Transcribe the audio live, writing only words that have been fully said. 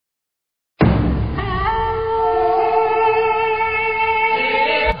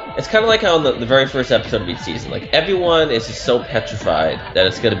it's kind of like how in the very first episode of each season, like everyone is just so petrified that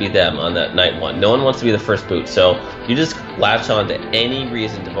it's going to be them on that night one. No one wants to be the first boot, so you just latch on to any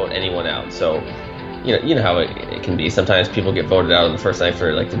reason to vote anyone out. So you know how it can be. Sometimes people get voted out on the first night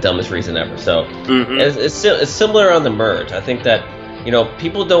for like the dumbest reason ever. So it's similar on the merge. I think that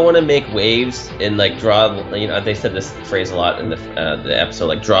people don't want to make waves and like draw. They said this phrase a lot in the episode,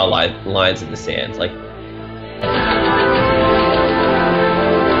 like draw lines in the sand, like.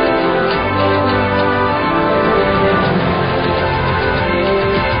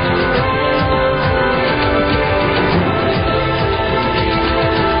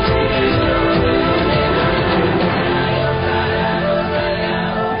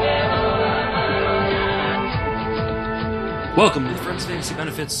 Welcome to the Friends Fantasy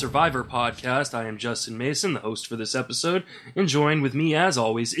Benefits Survivor Podcast. I am Justin Mason, the host for this episode, and joined with me, as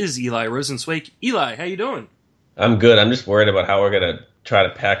always, is Eli Rosenzweig. Eli, how you doing? I'm good. I'm just worried about how we're going to try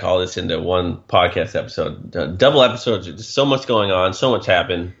to pack all this into one podcast episode. Double episodes, just so much going on, so much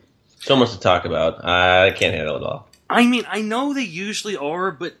happened, so much to talk about. I can't handle it all. I mean, I know they usually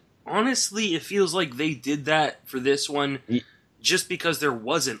are, but honestly, it feels like they did that for this one just because there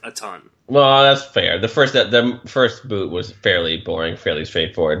wasn't a ton. Well, that's fair. The first boot was fairly boring, fairly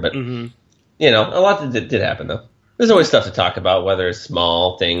straightforward, but a lot did happen though. There's always stuff to talk about, whether it's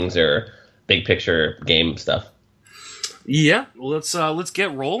small things or big picture game stuff. Yeah, let's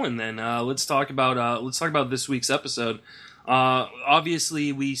get rolling then. Let's talk about this week's episode.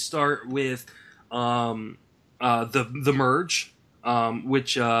 Obviously, we start with the merge,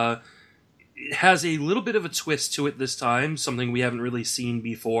 which has a little bit of a twist to it this time, something we haven't really seen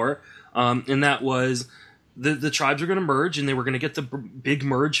before. And that was the tribes are going to merge, and they were going to get the big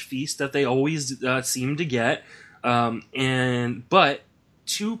merge feast that they always seem to get. But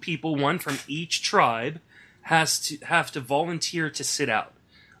two people, one from each tribe, have to volunteer to sit out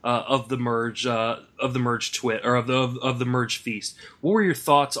of the merge merge feast. What were your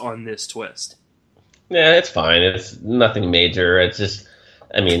thoughts on this twist? Yeah, it's fine. It's nothing major. It's just,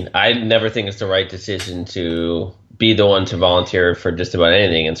 I never think it's the right decision to be the one to volunteer for just about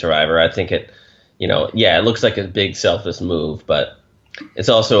anything in Survivor. I think it looks like a big selfless move, but it's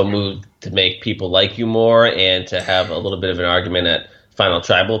also a move to make people like you more and to have a little bit of an argument at Final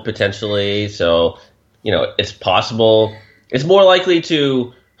Tribal potentially. So, it's possible. It's more likely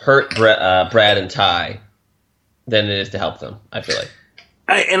to hurt Brad and Ty than it is to help them, I feel like.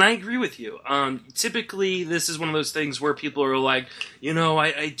 I agree with you. Typically, this is one of those things where people are like,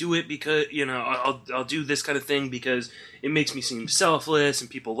 I do it because, I'll do this kind of thing because it makes me seem selfless and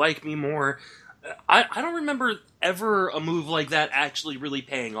people like me more. I don't remember ever a move like that actually really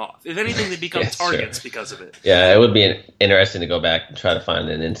paying off. If anything, they become targets because of it. Yeah, it would be interesting to go back and try to find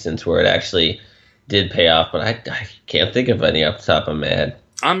an instance where it actually did pay off, but I can't think of any off the top of my head.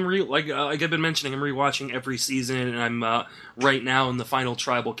 I'm like I've been mentioning, I'm rewatching every season, and I'm right now in the final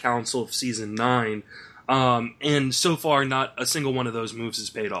Tribal Council of Season 9, and so far not a single one of those moves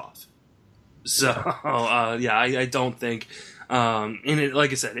has paid off. So, I don't think, and it, like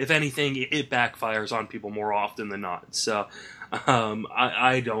I said, if anything, it backfires on people more often than not. So,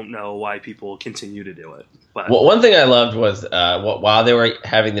 I don't know why people continue to do it. But one thing I loved was while they were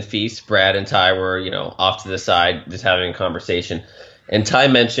having the feast, Brad and Ty were off to the side just having a conversation. And Ty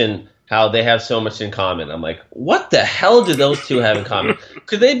mentioned how they have so much in common. I'm like, what the hell do those two have in common?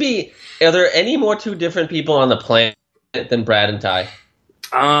 Are there any more two different people on the planet than Brad and Ty?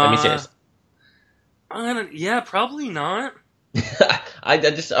 Let me serious. Yeah, probably not. I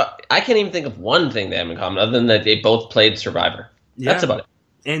can't even think of one thing they have in common other than that they both played Survivor. Yeah. That's about it.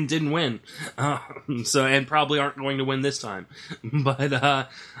 And didn't win. And probably aren't going to win this time. But,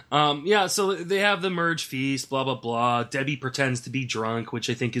 so they have the merge feast, blah, blah, blah. Debbie pretends to be drunk,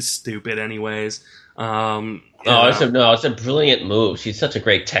 which I think is stupid anyways. It's a brilliant move. She's such a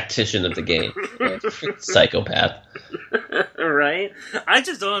great tactician of the game. Psychopath. Right? I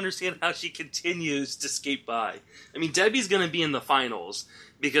just don't understand how she continues to skate by. Debbie's going to be in the finals,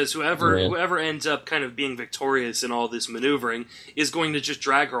 because whoever ends up kind of being victorious in all this maneuvering is going to just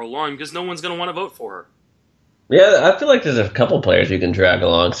drag her along, because no one's going to want to vote for her. Yeah, I feel like there's a couple players you can drag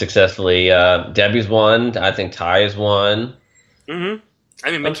along successfully. Debbie's one. I think Ty is one.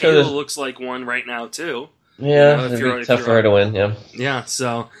 Mm-hmm. Michaela looks like one right now, too. Yeah, it's tough for her to win, yeah. Yeah,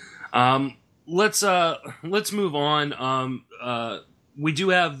 so let's move on. We do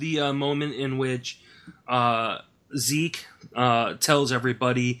have the moment in which Zeke tells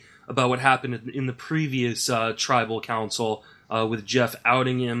everybody about what happened in the previous tribal council with Jeff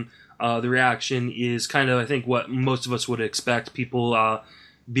outing him. The reaction is kind of, I think, what most of us would expect. People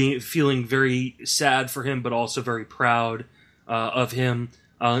feeling very sad for him, but also very proud of him.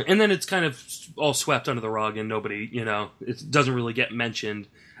 And then it's kind of all swept under the rug, and nobody, it doesn't really get mentioned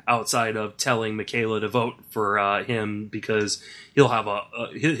outside of telling Michaela to vote for him because he'll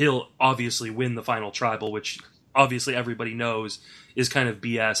obviously win the final tribal, which obviously everybody knows is kind of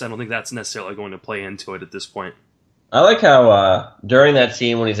BS. I don't think that's necessarily going to play into it at this point. I like how during that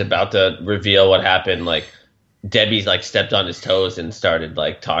scene when he's about to reveal what happened, like Debbie's like stepped on his toes and started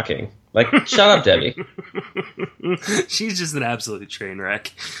like talking. Like, shut up, Debbie. She's just an absolute train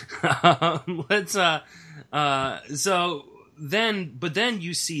wreck. But then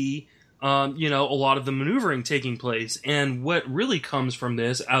you see, a lot of the maneuvering taking place, and what really comes from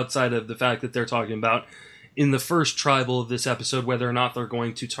this, outside of the fact that they're talking about in the first tribal of this episode whether or not they're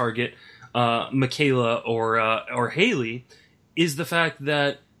going to target Michaela or Haley, is the fact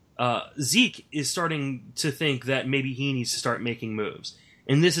that Zeke is starting to think that maybe he needs to start making moves.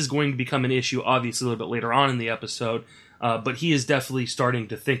 And this is going to become an issue, obviously, a little bit later on in the episode, but he is definitely starting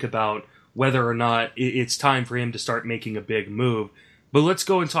to think about whether or not it's time for him to start making a big move. But let's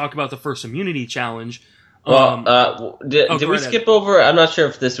go and talk about the first immunity challenge. Well, did we skip over? I'm not sure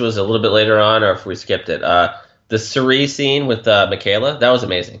if this was a little bit later on or if we skipped it. The Cirie scene with Michaela, that was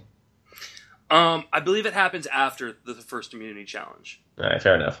amazing. I believe it happens after the first immunity challenge. All right,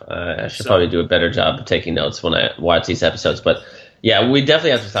 fair enough. I should probably do a better job of taking notes when I watch these episodes. But yeah, we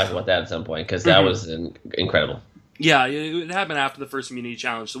definitely have to talk about that at some point because that was incredible. Yeah, it happened after the first immunity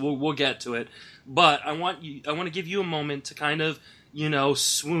challenge, so we'll get to it. But I want to give you a moment to kind of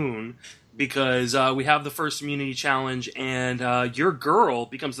swoon because we have the first immunity challenge, and your girl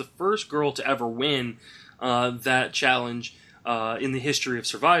becomes the first girl to ever win that challenge in the history of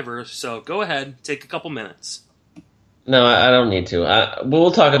Survivor. So go ahead, take a couple minutes. No, I don't need to.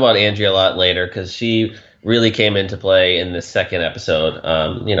 We'll talk about Andrea a lot later because she really came into play in the second episode.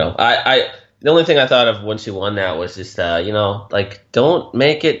 The only thing I thought of when she won that was just, don't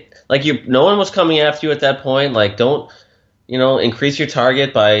make it like no one was coming after you at that point. Like, don't, increase your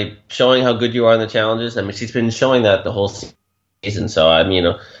target by showing how good you are in the challenges. I mean, she's been showing that the whole season.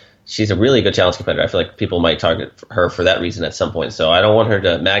 So, she's a really good challenge competitor. I feel like people might target her for that reason at some point. So I don't want her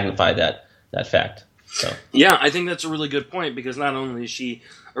to magnify that fact. So. Yeah, I think that's a really good point because not only is she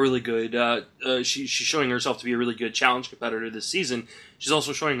a really good, she's showing herself to be a really good challenge competitor this season, she's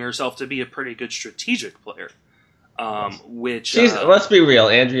also showing herself to be a pretty good strategic player. Which let's be real,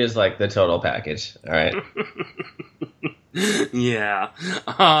 Andrea's like the total package. All right. Yeah.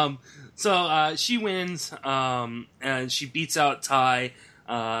 So she wins, and she beats out Ty,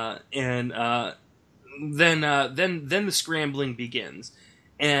 and then the scrambling begins.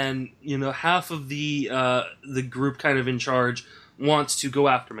 And, half of the group kind of in charge wants to go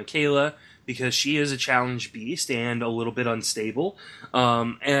after Michaela because she is a challenge beast and a little bit unstable.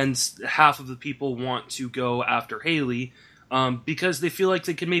 And half of the people want to go after Haley because they feel like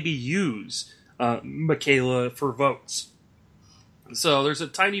they could maybe use Michaela for votes. So there's a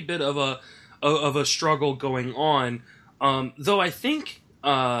tiny bit of a struggle going on. Though I think,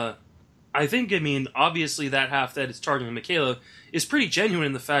 obviously that half that is targeting Michaela is pretty genuine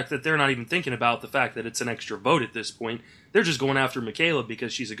in the fact that they're not even thinking about the fact that it's an extra vote at this point. They're just going after Michaela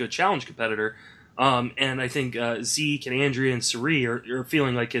because she's a good challenge competitor. And I think Zeke and Andrea and Cirie are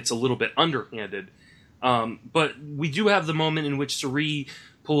feeling like it's a little bit underhanded. But we do have the moment in which Cirie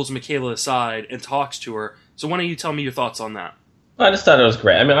pulls Michaela aside and talks to her. So why don't you tell me your thoughts on that? Well, I just thought it was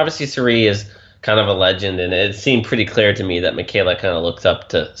great. I mean, obviously Cirie is kind of a legend, and it seemed pretty clear to me that Michaela kind of looked up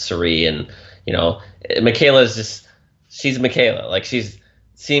to Cirie, and Michaela is just, she's Michaela. Like, she's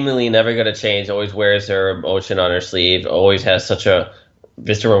seemingly never going to change, always wears her emotion on her sleeve, always has such a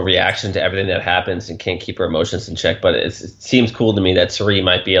visceral reaction to everything that happens and can't keep her emotions in check. But it seems cool to me that Cirie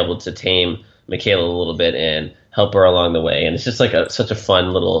might be able to tame Michaela a little bit and help her along the way. And it's just like such a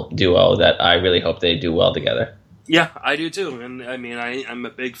fun little duo that I really hope they do well together. Yeah, I do too. And I mean, I'm a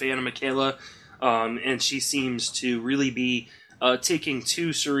big fan of Michaela, and she seems to really be taking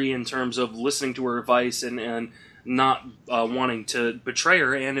to Cirie in terms of listening to her advice and not wanting to betray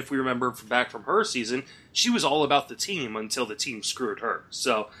her. And if we remember back from her season, she was all about the team until the team screwed her.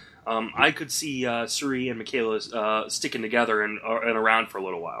 So I could see Cirie and Michaela sticking together and around for a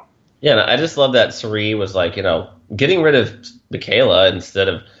little while. Yeah, I just love that Cirie was like, getting rid of Michaela instead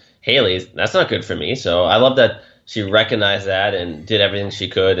of Haley. That's not good for me. So I love that she recognized that and did everything she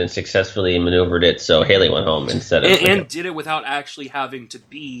could and successfully maneuvered it so Haley went home instead of and did it without actually having to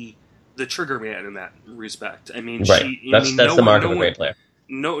be the trigger man in that respect. I mean, right. That's the mark of a great player.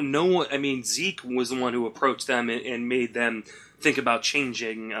 No one. I mean, Zeke was the one who approached them and made them think about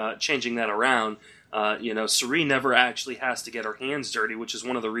changing that around. Cirie never actually has to get her hands dirty, which is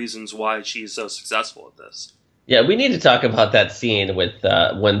one of the reasons why she's so successful at this. Yeah, we need to talk about that scene with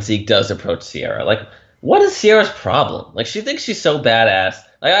when Zeke does approach Sierra. Like, what is Sierra's problem? Like, she thinks she's so badass.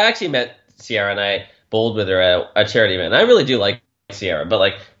 Like, I actually met Sierra and I bowled with her at a charity event. I really do like Sierra, but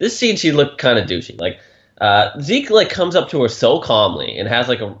like this scene, she looked kind of douchey. Like, Zeke like comes up to her so calmly and has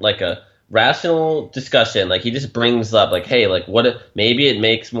like a rational discussion. Like, he just brings up like, hey, like what? Maybe it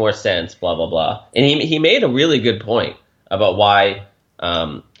makes more sense. Blah blah blah. And he made a really good point about why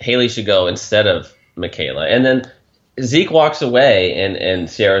Haley should go instead of Michaela. And then Zeke walks away, and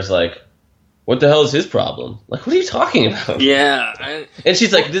Sierra's like, what the hell is his problem? Like, what are you talking about? Yeah. And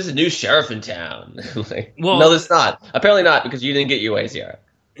she's like, there's a new sheriff in town. Like, well, no, there's not. Apparently not, because you didn't get your way, Sierra.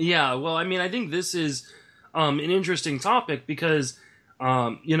 Yeah, well, I mean, I think this is an interesting topic because,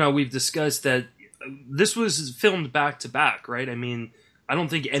 we've discussed that this was filmed back to back, right? I mean, I don't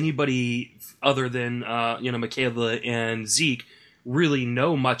think anybody other than, Michaela and Zeke really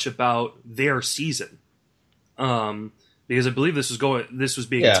know much about their season, because I believe this was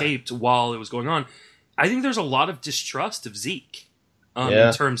being taped while it was going on. I think there's a lot of distrust of Zeke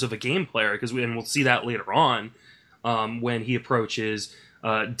in terms of a game player, because we'll see that later on when he approaches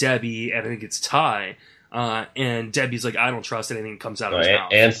Debbie and I think it's Ty, and Debbie's like, I don't trust anything that comes out of his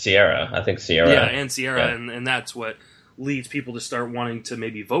mouth. And Sierra, I think Sierra, and Sierra, and that's what leads people to start wanting to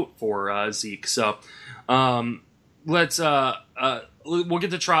maybe vote for Zeke. So. Let's we'll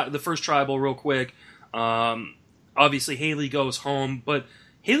get to the first tribal real quick. Obviously Haley goes home, but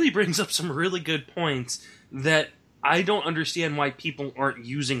Haley brings up some really good points that I don't understand why people aren't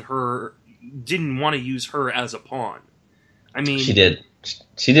using her, didn't want to use her as a pawn. I mean, she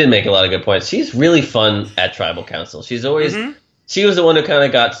did make a lot of good points. She's really fun at tribal council. She's always she was the one who kind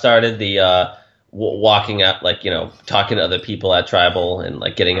of got started the walking up, like, talking to other people at tribal and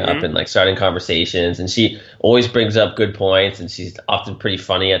like getting up and like starting conversations, and she always brings up good points, and she's often pretty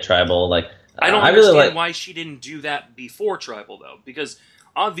funny at tribal. Like, I don't understand why she didn't do that before tribal though, because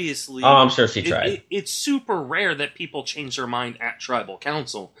obviously, I'm sure she tried. It's super rare that people change their mind at tribal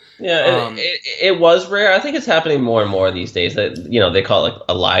council. Yeah, it was rare. I think it's happening more and more these days. That they call it like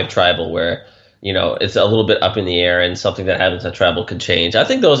a live tribal where it's a little bit up in the air, and something that happens at tribal could change. I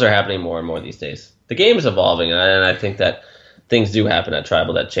think those are happening more and more these days. The game is evolving, and I think that things do happen at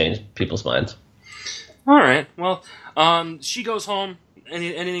tribal that change people's minds. All right. Well, she goes home.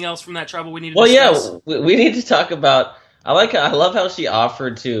 Anything else from that tribal we need to discuss? Well, yeah, we need to talk about. I love how she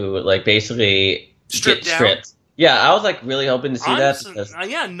offered to like basically get stripped. Yeah, I was like really hoping to see that. Because,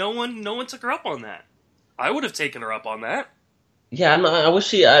 no one took her up on that. I would have taken her up on that. Yeah, I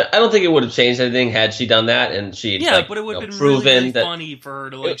wish I don't think it would have changed anything had she done that, and she but it would have been really funny for her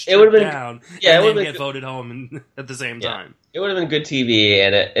to like strip down and then get voted home at the same time. It would have been good TV,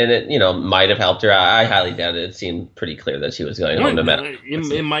 and it might have helped her. I highly doubt it. It seemed pretty clear that she was going home no matter.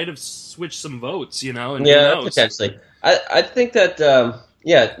 It might have switched some votes, and potentially. I think that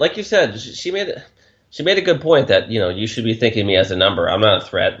like you said, she made a good point that you should be thinking me as a number. I'm not a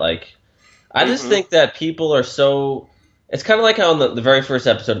threat. Like, I just think that people are so. It's kind of like how on the very first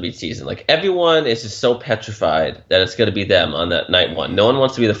episode of each season, like everyone is just so petrified that it's going to be them on that night one. No one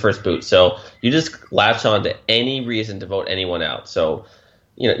wants to be the first boot, so you just latch on to any reason to vote anyone out. So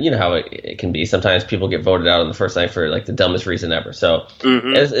you know how it can be. Sometimes people get voted out on the first night for like the dumbest reason ever. So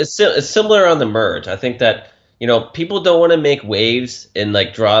it's similar on the merge. I think that people don't want to make waves and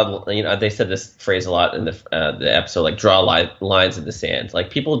like draw. They said this phrase a lot in the episode, like draw lines in the sand. Like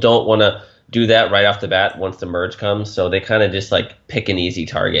people don't want to do that right off the bat once the merge comes, so they kind of just like pick an easy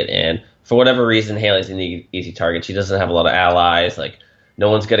target, and for whatever reason Haley's an easy target. She doesn't have a lot of allies, like no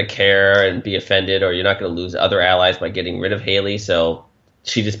one's going to care and be offended, or you're not going to lose other allies by getting rid of Haley, so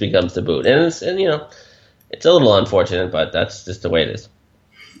she just becomes the boot, and it's a little unfortunate, but that's just the way it is.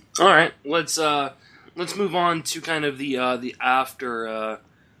 All right, let's move on to kind of the after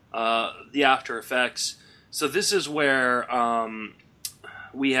effects. So this is where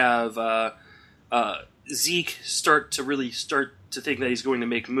we have Zeke start to think that he's going to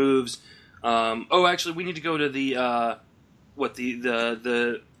make moves. Actually, we need to go to the we need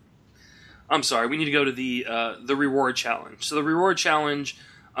to go to the reward challenge. So the reward challenge.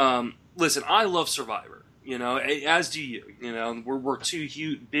 Listen, I love Survivor. As do you. We're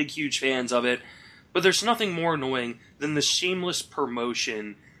two big huge fans of it. But there's nothing more annoying than the shameless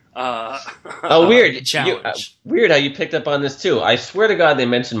promotion. Weird challenge. Weird how you picked up on this too. I swear to God, they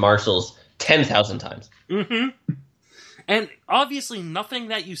mentioned marshals 10,000 times. Mm-hmm. And obviously, nothing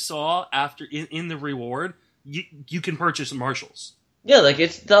that you saw after in the reward, you can purchase marshals. Yeah, like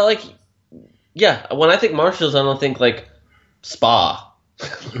it's not like. Yeah, when I think marshals, I don't think like spa.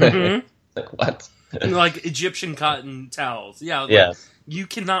 Mm-hmm. Like what? Like Egyptian cotton towels. Yeah. Yeah. You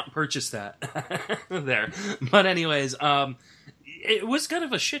cannot purchase that there. But anyways, it was kind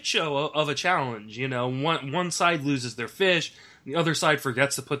of a shit show of a challenge. You know, one side loses their fish, the other side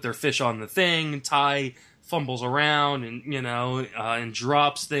forgets to put their fish on the thing. Ty fumbles around and and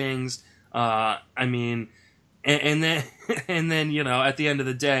drops things. And then and then at the end of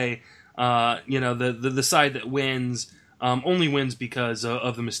the day, the side that wins only wins because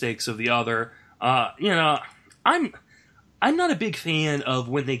of the mistakes of the other. I'm not a big fan of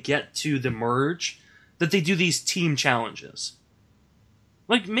when they get to the merge that they do these team challenges.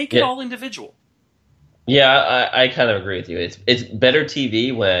 Like, make it all individual. Yeah, I kind of agree with you. It's better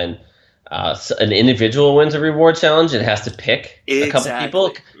TV when an individual wins a reward challenge and has to pick a couple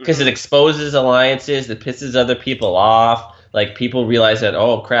people because it exposes alliances, it pisses other people off. Like, people realize that,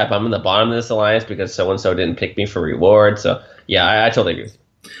 oh crap, I'm in the bottom of this alliance because so and so didn't pick me for reward. So yeah, I totally agree.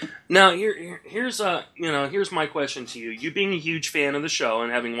 Now here's my question to you. You being a huge fan of the show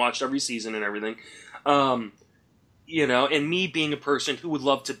and having watched every season and everything, and me being a person who would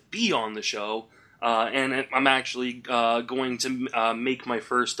love to be on the show. And I'm actually going to make my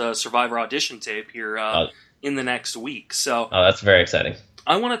first Survivor audition tape here in the next week. So, that's very exciting.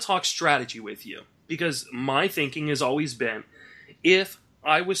 I want to talk strategy with you because my thinking has always been, if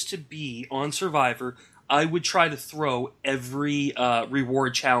I was to be on Survivor, I would try to throw every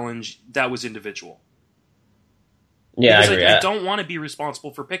reward challenge that was individual. Yeah, because I agree. I don't want to be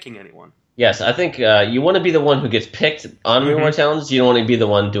responsible for picking anyone. Yes, I think you want to be the one who gets picked on reward challenges. You don't want to be the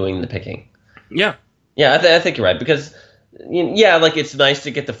one doing the picking. Yeah. Yeah, I think you're right because, like it's nice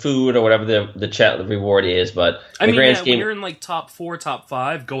to get the food or whatever the reward is, but when you're in like top 4, top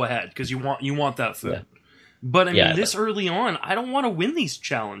 5, go ahead because you want that food. Yeah. But this early on, I don't want to win these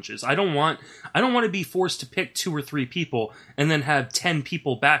challenges. I don't want to be forced to pick 2 or 3 people and then have 10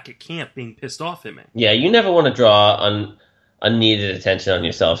 people back at camp being pissed off at me. Yeah, you never want to draw unneeded attention on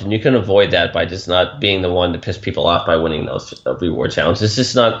yourself, and you can avoid that by just not being the one to piss people off by winning those reward challenges. It's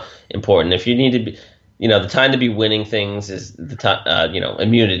just not important. If you need to be, the time to be winning things is the time,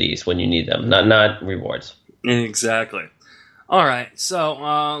 immunities when you need them, not rewards. Exactly. All right, so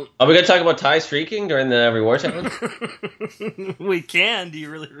are we going to talk about Ty streaking during the reward challenge? We can. Do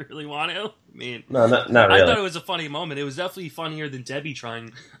you really want to? I mean, no, not really. I thought it was a funny moment. It was definitely funnier than Debbie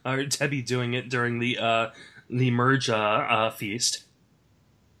doing it during the merge feast.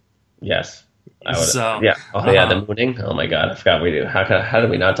 Yes. Yeah. The mooning. Oh my god, I forgot we do. How did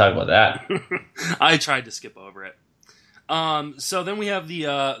we not talk about that? I tried to skip over it. So then we have the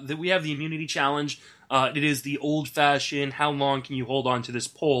immunity challenge. It is the old-fashioned, how long can you hold on to this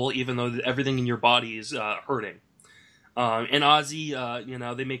pole even though everything in your body is hurting. And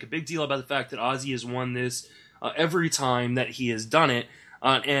Ozzy, they make a big deal about the fact that Ozzy has won this every time that he has done it.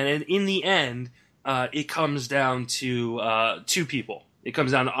 And in the end, it comes down to 2 people. It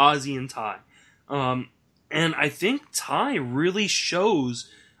comes down to Ozzy and Ty. And I think Ty really shows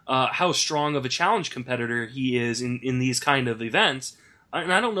how strong of a challenge competitor he is in these kind of events.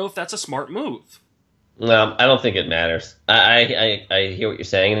 And I don't know if that's a smart move. No, I don't think it matters. I hear what you're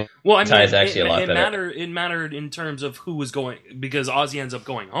saying. Well, I mean, Ty's actually a lot better. It mattered in terms of who was going, because Ozzy ends up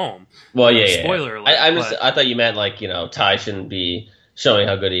going home. Well, yeah. Spoiler alert. I thought you meant Ty shouldn't be showing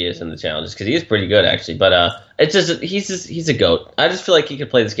how good he is in the challenges because he is pretty good actually. But it's just he's a goat. I just feel like he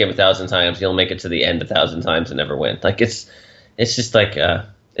could play this game 1,000 times. He'll make it to the end 1,000 times and never win. Like it's just like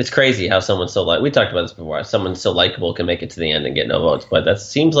it's crazy how someone's so we talked about this before. Someone so likable can make it to the end and get no votes. But that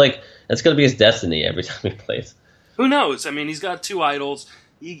seems like that's going to be his destiny every time he plays. Who knows? I mean, he's got 2 idols.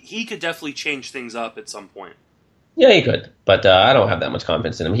 He could definitely change things up at some point. Yeah, he could. But I don't have that much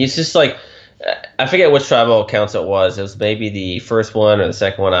confidence in him. He's just like, I forget which tribal council it was. It was maybe the first one or the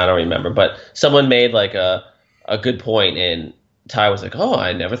second one. I don't remember. But someone made like a good point, and Ty was like, "Oh,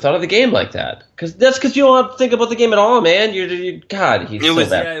 I never thought of the game like that." Because you don't think about the game at all, man. God, he's so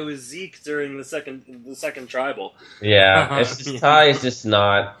bad. Yeah, it was Zeke during the second tribal. Yeah, it's just, Ty is just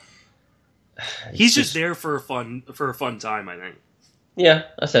not. He's just there for a fun time, I think. Yeah,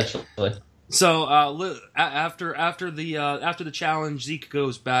 essentially. So after the challenge, Zeke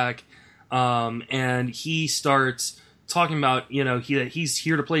goes back, and he starts talking about he's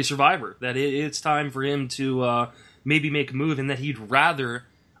here to play Survivor. That it's time for him to maybe make a move, and that he'd rather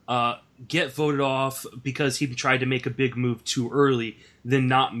get voted off because he tried to make a big move too early than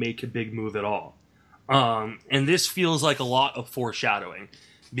not make a big move at all. And this feels like a lot of foreshadowing.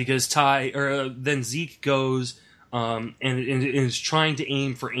 Because then Zeke goes and is trying to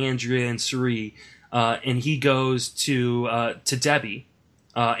aim for Andrea and Cirie, and he goes to Debbie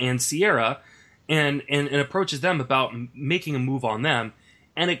and Sierra, and approaches them about making a move on them,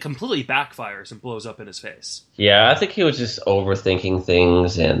 and it completely backfires and blows up in his face. Yeah, I think he was just overthinking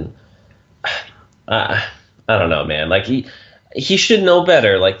things, and I don't know, man. Like he should know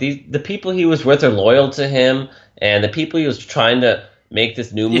better. Like the people he was with are loyal to him, and the people he was trying to make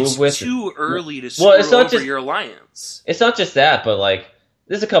this new move with. It's too early to screw over your alliance. It's not just that, but like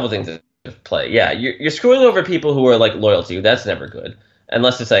there's a couple things at play. Yeah, you're screwing over people who are like loyal to you. That's never good.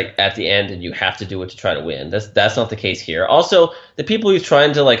 Unless it's like at the end and you have to do it to try to win. That's not the case here. Also, the people he's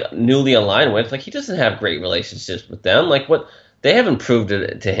trying to like newly align with, like he doesn't have great relationships with them. Like what they haven't proved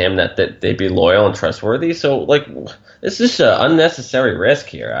it to him that they'd be loyal and trustworthy. So like this is an unnecessary risk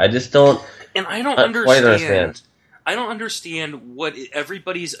here. I just don't. And I don't understand. I don't understand what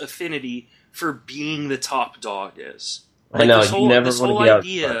everybody's affinity for being the top dog is. Like I know this whole, you never this want whole to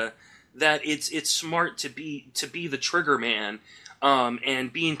be idea that it's smart to be the trigger man.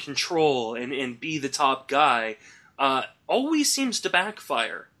 And be in control and be the top guy always seems to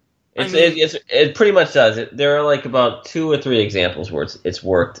backfire. It pretty much does. There are like about 2 or 3 examples where it's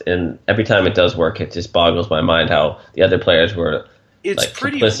worked, and every time it does work, it just boggles my mind how the other players were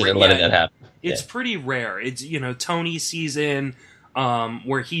complicit in letting that happen. It's pretty rare. It's Tony's season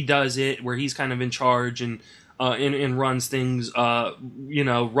where he does it, where he's kind of in charge and runs things.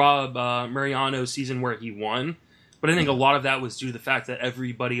 Rob Mariano's season where he won. But I think a lot of that was due to the fact that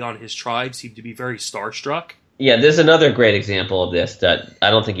everybody on his tribe seemed to be very starstruck. Yeah, there's another great example of this that I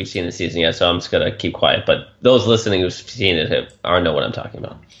don't think you've seen the season yet, so I'm just going to keep quiet. But those listening who've seen it know what I'm talking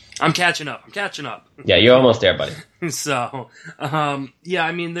about. I'm catching up. Yeah, you're almost there, buddy. So, yeah,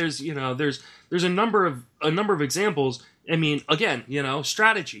 I mean, there's a number of examples. I mean, again,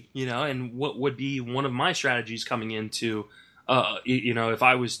 strategy, and what would be one of my strategies coming into, if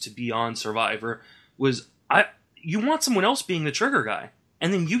I was to be on Survivor was you want someone else being the trigger guy,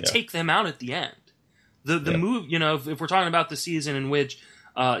 and then you take them out at the end. The move, if we're talking about the season in which,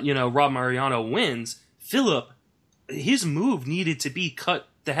 Rob Mariano wins, Philip, his move needed to be cut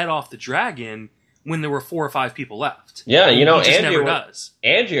the head off the dragon when there were 4 or 5 people left. Yeah,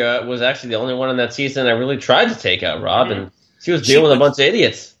 Andrea was actually the only one in that season that really tried to take out Rob, and she was dealing with a bunch of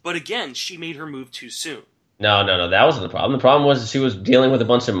idiots. But again, she made her move too soon. No, that wasn't the problem. The problem was she was dealing with a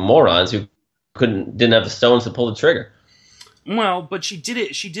bunch of morons who didn't have the stones to pull the trigger. Well, but she did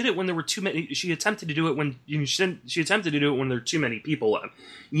it. She did it when there were too many. She attempted to do it when she attempted to do it when there were too many people left.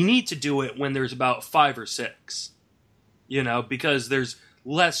 You need to do it when there's about 5 or 6. Because there's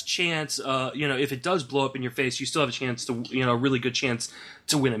less chance. If it does blow up in your face, you still have a chance to, a really good chance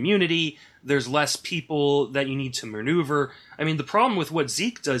to win immunity. There's less people that you need to maneuver. I mean, the problem with what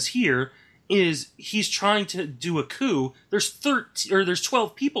Zeke does here is he's trying to do a coup. There's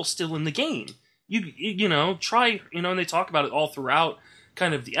 12 people still in the game. Try, and they talk about it all throughout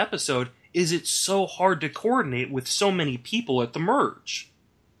kind of the episode, is it so hard to coordinate with so many people at the merge?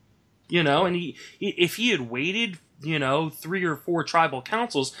 And if he had waited, 3 or 4 tribal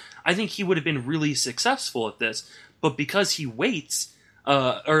councils, I think he would have been really successful at this. But because he waits,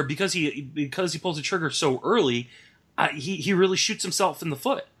 or because he pulls the trigger so early, he really shoots himself in the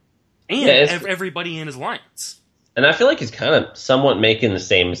foot. And everybody in his alliance. And I feel like he's kind of somewhat making the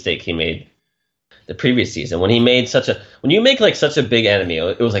same mistake he made the previous season when you make such a big enemy.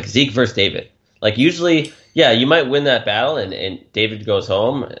 It was like Zeke versus David. Like usually, yeah, you might win that battle and David goes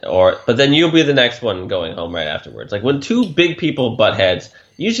home, but then you'll be the next one going home right afterwards. Like when 2 big people butt heads,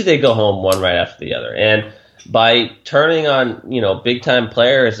 usually they go home one right after the other. And by turning on big time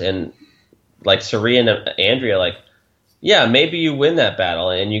players and like Cirie and Andrea, like, yeah, maybe you win that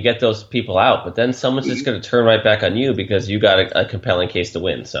battle and you get those people out, but then someone's just going to turn right back on you because you got a compelling case to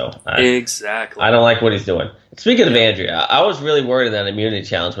win. So exactly, I don't like what he's doing. Speaking of Andrea, I was really worried in that immunity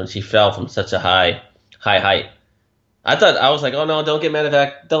challenge when she fell from such a high height. I was like, oh no, don't get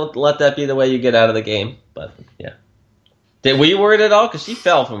medevac. Don't let that be the way you get out of the game. But yeah, were you worried at all? Because she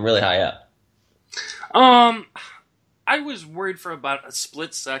fell from really high up. I was worried for about a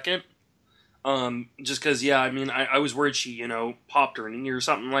split second. Just because, yeah, I mean, I was worried she, popped her knee or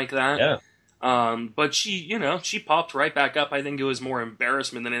something like that. Yeah. But she, she popped right back up. I think it was more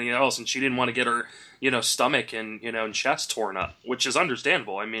embarrassment than anything else, and she didn't want to get her, stomach and, and chest torn up, which is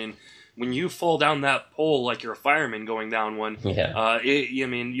understandable. I mean, when you fall down that pole like you're a fireman going down one,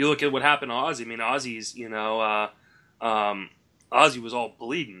 you look at what happened to Ozzy. I mean, Ozzy's, Ozzy was all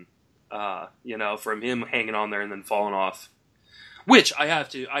bleeding, from him hanging on there and then falling off. Which I'm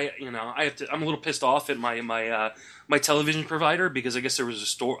a little pissed off at my television provider because I guess there was a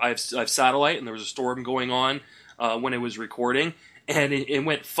storm. I have satellite and there was a storm going on when it was recording, and it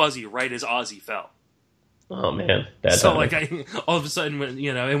went fuzzy right as Ozzy fell. Oh man! All of a sudden,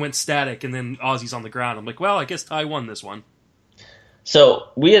 it went static, and then Ozzy's on the ground. I'm like, well, I guess Ty won this one. So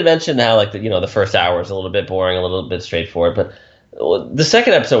we had mentioned how like the first hour was a little bit boring, a little bit straightforward, but the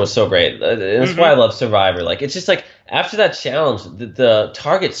second episode was so great. And that's why I love Survivor. Like it's just like after that challenge, the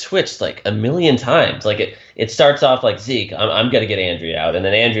target switched like a million times. Like it starts off like Zeke, I'm gonna get Andrea out, and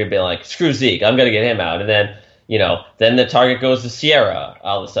then Andrea being like, screw Zeke, I'm gonna get him out, and then then the target goes to Sierra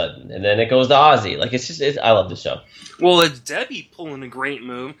all of a sudden, and then it goes to Ozzy. Like I love this show. Well, it's Debbie pulling a great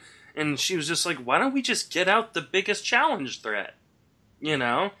move, and she was just like, why don't we just get out the biggest challenge threat?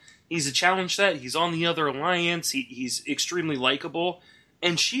 He's a challenge threat. He's on the other alliance. He's extremely likable.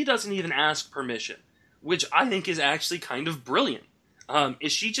 And she doesn't even ask permission, which I think is actually kind of brilliant.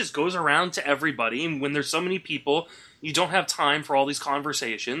 Is she just goes around to everybody, and when there's so many people, you don't have time for all these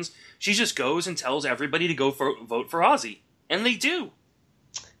conversations. She just goes and tells everybody to go vote for Ozzy. And they do.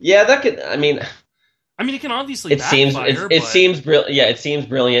 Yeah, that could, I mean, it can obviously backfire, it seems brilliant. Yeah, it seems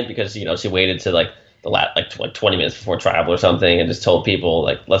brilliant because, she waited to like the last 20 minutes before tribal or something and just told people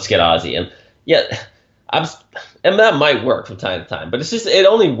like, let's get Ozzy. And yeah, and that might work from time to time, but it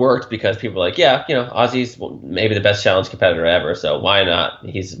only worked because people are like, yeah, Ozzy's maybe the best challenge competitor ever, so why not?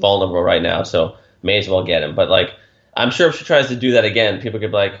 He's vulnerable right now, so may as well get him. But like, I'm sure if she tries to do that again, people could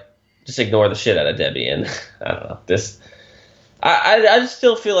be like, just ignore the shit out of Debbie. And I don't know, I just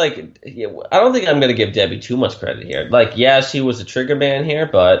still feel like I don't think I'm going to give Debbie too much credit here. Like, yeah, she was a trigger man here,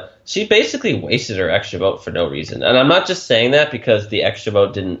 but she basically wasted her extra vote for no reason. And I'm not just saying that because the extra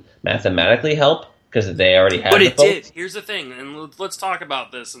vote didn't mathematically help because they already had. But it did. Here's the thing, and let's talk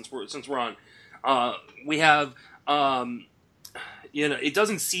about this since we're on. We have it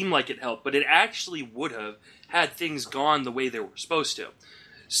doesn't seem like it helped, but it actually would have had things gone the way they were supposed to.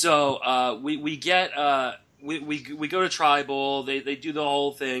 So we get. We go to tribal. They do the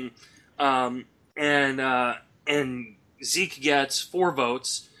whole thing, and Zeke gets 4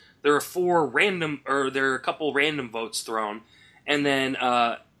 votes. There are a couple random votes thrown, and then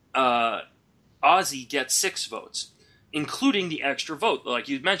Ozzy gets 6 votes, including the extra vote, like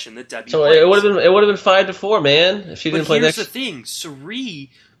you mentioned that Debbie. So it would have been 5-4, man, if she didn't play next. But here's the thing: Cirie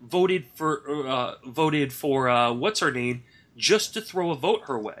voted for what's her name just to throw a vote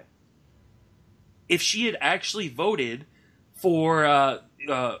her way. If she had actually voted for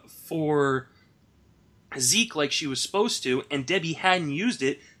Zeke like she was supposed to, and Debbie hadn't used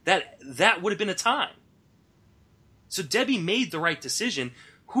it, that would have been a tie. So Debbie made the right decision.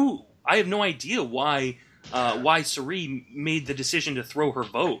 I have no idea why Cirie made the decision to throw her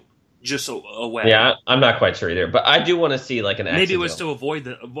vote just away. Yeah, I'm not quite sure either, but I do want to see like an accidental. Maybe it was to avoid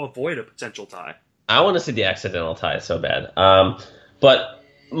a potential tie. I want to see the accidental tie so bad. But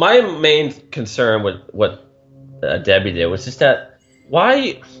my main concern with what Debbie did was just that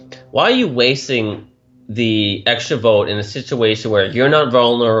why are you wasting the extra vote in a situation where you're not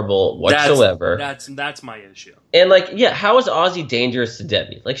vulnerable whatsoever? That's my issue. And like, yeah, how is Ozzy dangerous to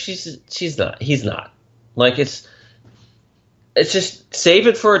Debbie? Like she's not. He's not. Like it's just save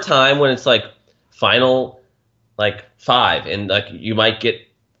it for a time when it's like final like 5 and like you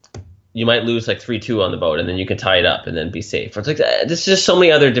might lose like 3-2 on the vote, and then you can tie it up and then be safe. It's like there's just so many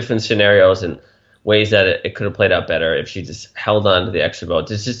other different scenarios and ways that it could have played out better if she just held on to the extra vote.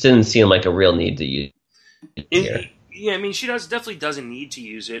 This just didn't seem like a real need to use it. Yeah, she definitely doesn't need to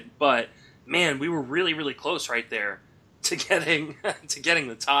use it, but man, we were really, really close right there to getting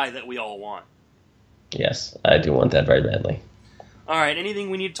the tie that we all want. Yes, I do want that very badly. All right, anything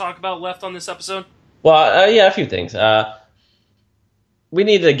we need to talk about left on this episode? Well, yeah, a few things. We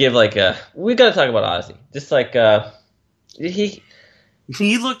need to give we got to talk about Ozzy. Just like he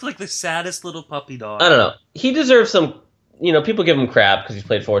looked like the saddest little puppy dog. I don't know. He deserves some. People give him crap because he's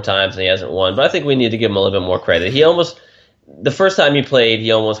played 4 times and he hasn't won. But I think we need to give him a little bit more credit. The first time he played,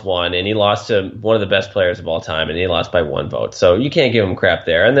 he almost won, and he lost to one of the best players of all time, and he lost by 1 vote. So you can't give him crap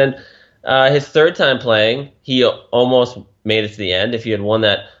there. And then his third time playing, he almost made it to the end. If he had won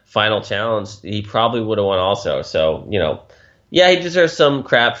that final challenge, he probably would have won also. So yeah, he deserves some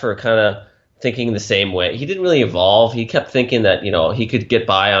crap for kind of thinking the same way. He didn't really evolve. He kept thinking that, he could get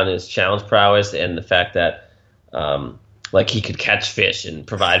by on his challenge prowess and the fact that, he could catch fish and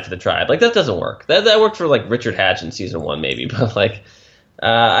provide for the tribe. Like, that doesn't work. That worked for, Richard Hatch in season 1, maybe. But,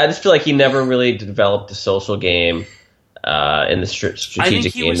 I just feel like he never really developed the social game in the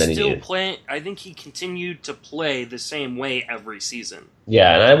strategic game that he needed. I think he continued to play the same way every season.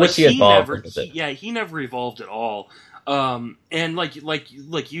 Yeah, and I wish he evolved. He never evolved at all. And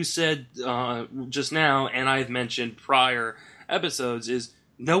like you said just now, and I've mentioned prior episodes, is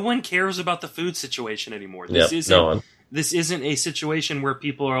no one cares about the food situation anymore. This isn't a situation where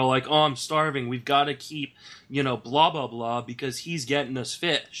people are like, "Oh, I'm starving. We've got to keep, blah blah blah because he's getting us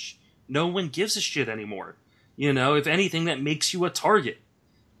fish." No one gives a shit anymore. if anything, that makes you a target.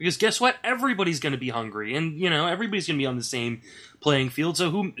 Because guess what? Everybody's going to be hungry, and everybody's going to be on the same playing field.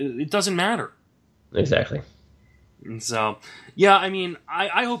 So it doesn't matter. Exactly. And so, yeah, I mean,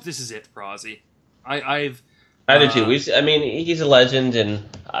 I hope this is it for Ozzy. I do too. He's a legend, and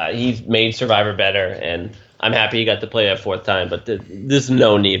he's made Survivor better, and I'm happy he got to play that fourth time. But there's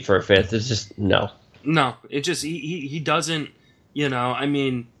no need for a fifth. It's just no. No, it just he doesn't.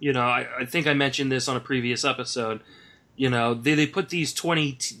 I think I mentioned this on a previous episode. They put these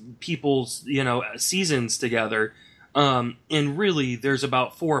 20 people's seasons together, and really there's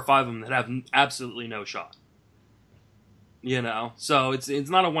about 4 or 5 of them that have absolutely no shot. So it's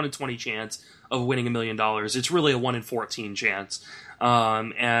not a 1 in 20 chance of winning $1 million. It's really a 1 in 14 chance.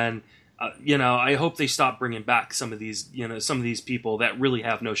 I hope they stop bringing back some of these people that really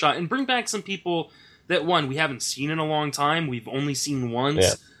have no shot, and bring back some people that we haven't seen in a long time. We've only seen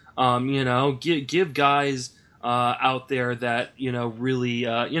once. Yeah. Give guys out there that really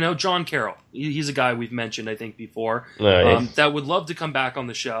John Carroll. He's a guy we've mentioned I think before. That would love to come back on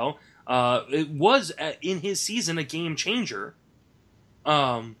the show. It was in his season a game changer,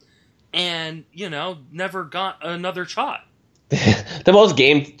 and never got another shot. The most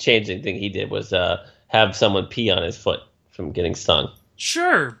game changing thing he did was have someone pee on his foot from getting stung.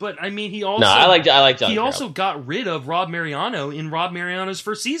 Sure, but I mean he also I like John he Carroll. Also got rid of Rob Mariano in Rob Mariano's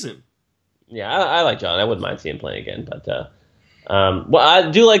first season. Yeah, I like John. I wouldn't mind seeing him playing again, but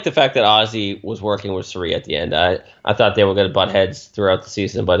I do like the fact that Ozzy was working with Cirie at the end. I thought they were going to butt heads throughout the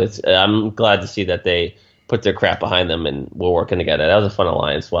season, but I'm glad to see that they put their crap behind them and were working together. That was a fun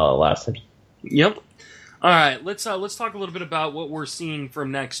alliance while it lasted. Yep. All right, let's talk a little bit about what we're seeing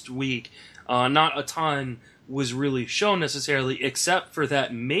from next week. Not a ton was really shown necessarily, except for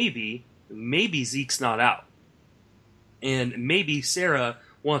that maybe Zeke's not out, and maybe Sarah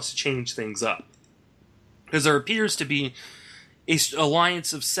wants to change things up, because there appears to be an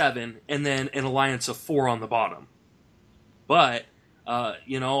alliance of 7 and then an alliance of 4 on the bottom. But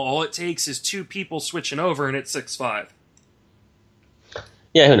all it takes is 2 people switching over, and it's 6-5.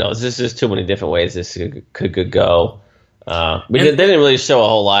 Yeah, who knows? There's just too many different ways this could go. They didn't really show a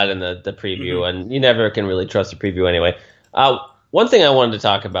whole lot in the preview, mm-hmm. and you never can really trust the preview anyway. One thing I wanted to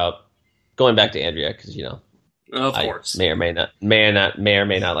talk about, going back to Andrea, because of course, may or may not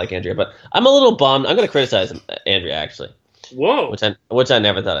like Andrea, but I'm a little bummed. I'm going to criticize Andrea actually. Whoa, which I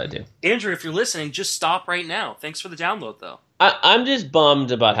never thought I'd do. Andrea, if you're listening, just stop right now. Thanks for the download, though. I'm just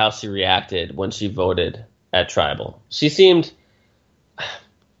bummed about how she reacted when she voted at Tribal. She seemed,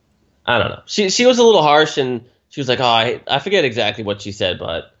 I don't know. She was a little harsh, and she was like, "Oh, I forget exactly what she said,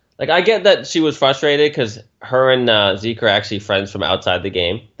 but I get that she was frustrated because her and Zeke are actually friends from outside the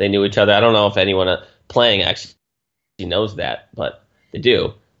game. They knew each other. I don't know if anyone playing actually knows that, but they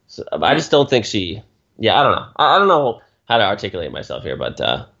do. So I just don't think she. Yeah, I don't know. I don't know how to articulate myself here, but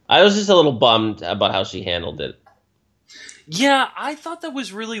I was just a little bummed about how she handled it. Yeah, I thought that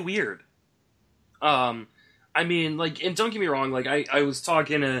was really weird. And don't get me wrong, I was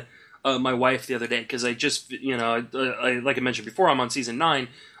talking to my wife the other day, because I just, I like I mentioned before, I'm on season 9,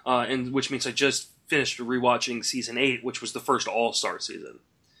 and which means I just finished rewatching season 8, which was the first All-Star season.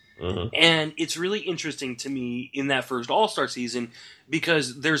 Mm-hmm. And it's really interesting to me in that first All-Star season,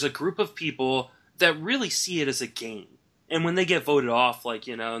 because there's a group of people that really see it as a game. And when they get voted off,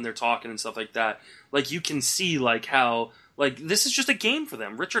 and they're talking and stuff like that, you can see, how, this is just a game for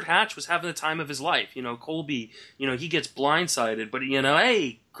them. Richard Hatch was having the time of his life. Colby, he gets blindsided, but,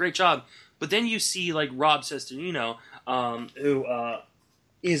 hey, great job. But then you see, Rob Cesternino, who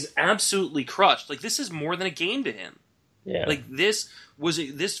is absolutely crushed. This is more than a game to him. Yeah. This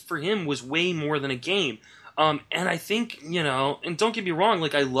for him was way more than a game. And I think, and don't get me wrong,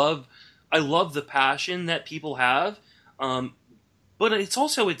 I love the passion that people have. But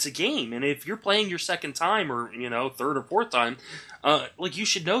it's a game, and if you're playing your second time or third or fourth time, you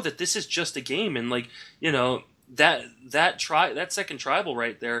should know that this is just a game, and that second tribal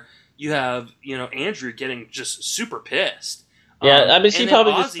right there, you have Andrew getting just super pissed. Yeah, she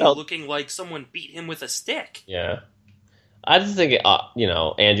probably Ozzy just felt looking like someone beat him with a stick. Yeah, I just think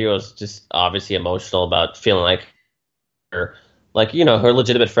Andrea was just obviously emotional about feeling like her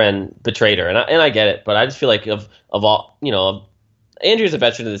legitimate friend betrayed her, and I get it, but I just feel like of all Andrea's a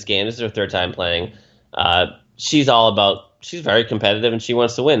veteran of this game. This is her third time playing. She's very competitive, and she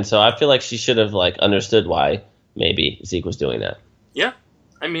wants to win. So I feel like she should have understood why maybe Zeke was doing that. Yeah,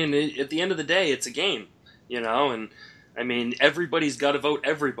 at the end of the day, it's a game, and everybody's got to vote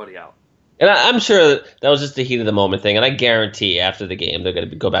everybody out. And I'm sure that was just the heat of the moment thing, and I guarantee after the game they're going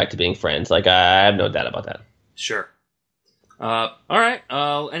to go back to being friends. I have no doubt about that. Sure. All right.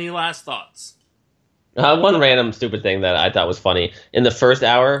 Any last thoughts? One random stupid thing that I thought was funny in the first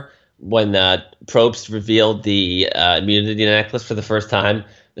hour when Probst revealed the immunity necklace for the first time.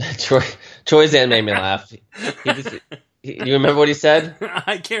 Troy Zan made me laugh. You remember what he said?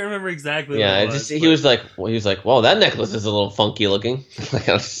 I can't remember exactly. Yeah, what it was, he was like, "Whoa, that necklace is a little funky looking." Like,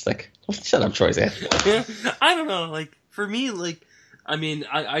 I was just like, "Shut up, Troy Zan." I don't know. Like for me, like I mean,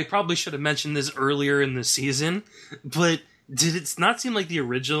 I probably should have mentioned this earlier in the season, but did it not seem like the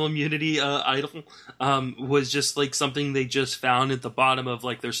original immunity idol was just like something they just found at the bottom of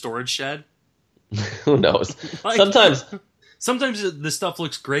like their storage shed? Who knows? Like, sometimes the stuff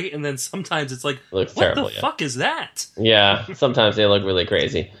looks great, and then sometimes it's like, it looks what terrible, the fuck is that? Yeah, sometimes they look really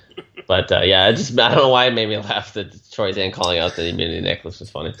crazy. But yeah, I don't know why it made me laugh that Troy Zan calling out the immunity necklace was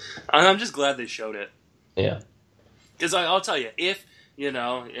funny. I'm just glad they showed it. Yeah. Because I'll tell you, if, you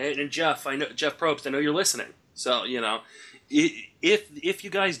know, and Jeff Probst, I know you're listening. So, you know, if you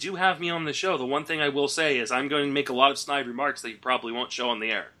guys do have me on the show, the one thing I will say is I'm going to make a lot of snide remarks that you probably won't show on the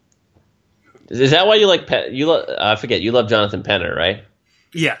air. Is that why you like I forget, you love Jonathan Penner, right?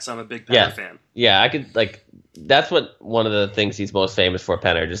 Yes, I'm a big Penner fan. Yeah, I could, like, that's one of the things he's most famous for,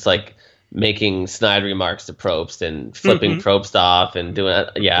 Penner, just like making snide remarks to Probst and flipping Probst off and doing it.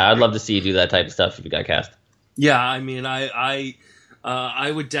 Yeah, I'd love to see you do that type of stuff if you got cast. Yeah, I mean, I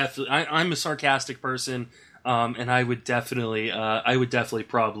would definitely, I'm a sarcastic person, and I would definitely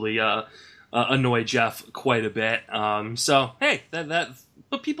probably annoy Jeff quite a bit. So hey,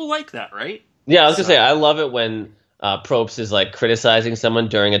 but people like that, right? Yeah, I was gonna say, I love it when Probst is like criticizing someone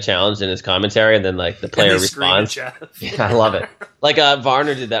during a challenge in his commentary, and then like the player responds. Yeah, I love it. Like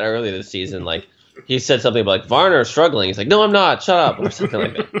Varner did that earlier this season. Like he said something about like Varner is struggling. He's like, "No, I'm not. Shut up," or something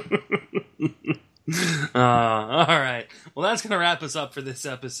like that. All right. Well, that's going to wrap us up for this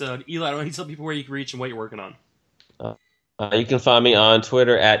episode. Eli, why don't you tell people where you can reach and what you're working on? You can find me on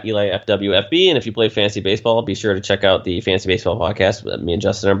Twitter at EliFWFB, and if you play fantasy baseball, be sure to check out the Fantasy Baseball podcast that me and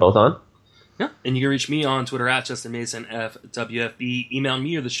Justin are both on. Yeah, and you can reach me on Twitter at JustinMasonFWFB. Email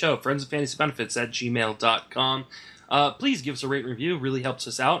me or the show, friendsoffantasybenefits@gmail.com. Please give us a rate and review. It really helps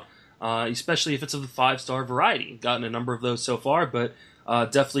us out, especially if it's of the 5-star variety. Gotten a number of those so far, but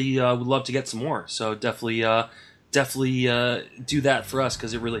definitely would love to get some more. So definitely do that for us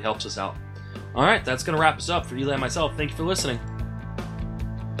because it really helps us out. All right, that's going to wrap us up. For Eli and myself, thank you for listening.